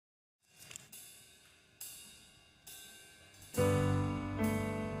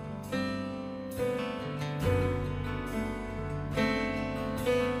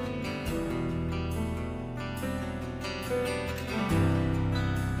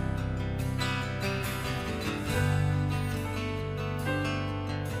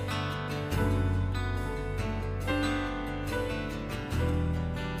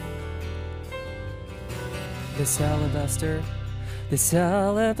this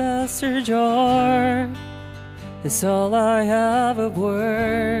alabaster jar is all I have of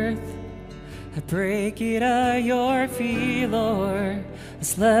worth. I break it at your feet, Lord.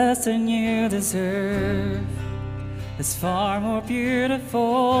 It's less than you deserve. It's far more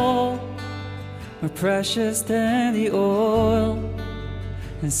beautiful, more precious than the oil,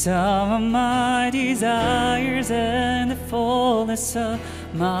 and some of my desires and the fullness of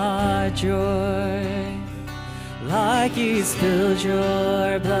my joy. Like you spilled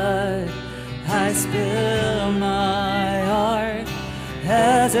your blood, I spill my heart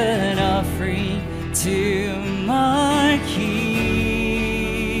as an offering to my King.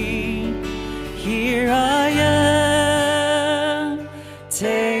 Here I am,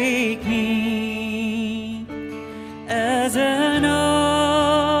 take me as an offering.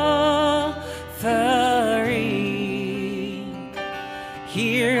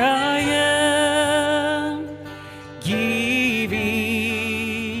 Here I am, giving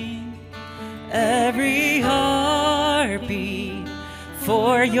every heartbeat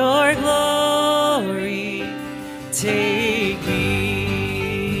for your glory. Take me.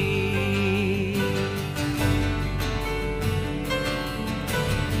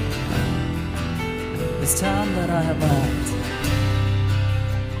 This time that I have left,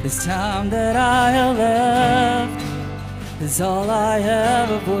 this time that I have left, is all I have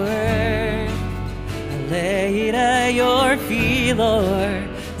of worth. I lay it at your feet, Lord.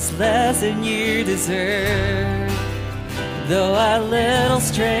 It's less than you deserve. Though I have little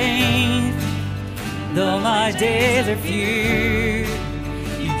strength, though my days are few,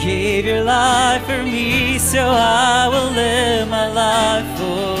 you gave your life for me, so I will live my life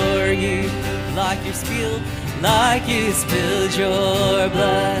for you. Like you spilled your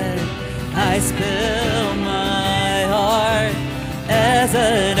blood, I spill my heart as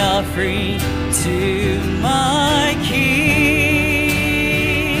an offering to my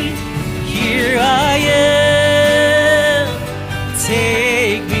King. Here I am,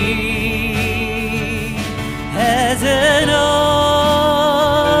 take me as an offering.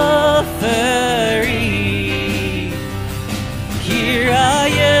 Here I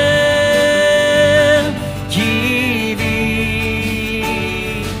am, giving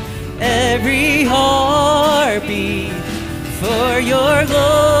every heartbeat for your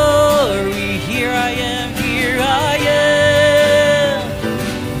glory. Here I am,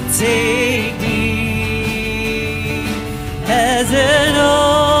 take me as an offering.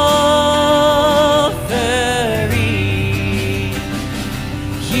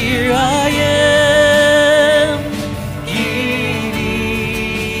 Here I am, giving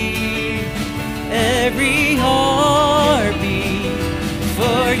every heartbeat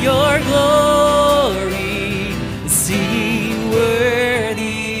for your glory. Sing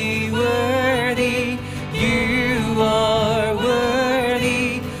worthy, worthy, you are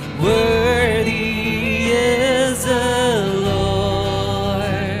worthy, worthy is the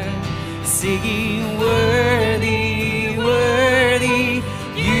Lord. Singing worthy, worthy,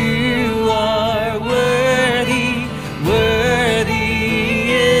 you are worthy,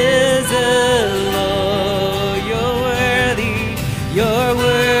 worthy is the Lord. You're worthy, you're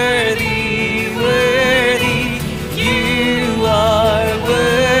worthy, worthy, you are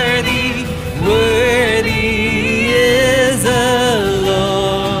worthy, worthy is the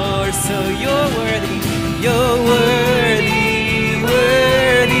Lord. So you're worthy, you're worthy,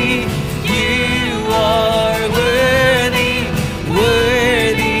 worthy, you are worthy,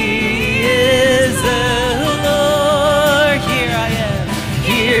 worthy is the Lord.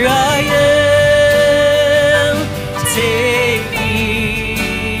 Here I am, take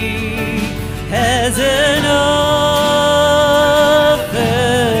me as an offering.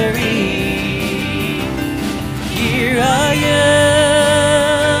 Here I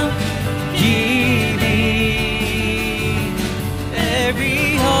am, giving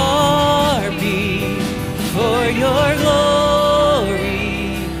every heartbeat for your glory.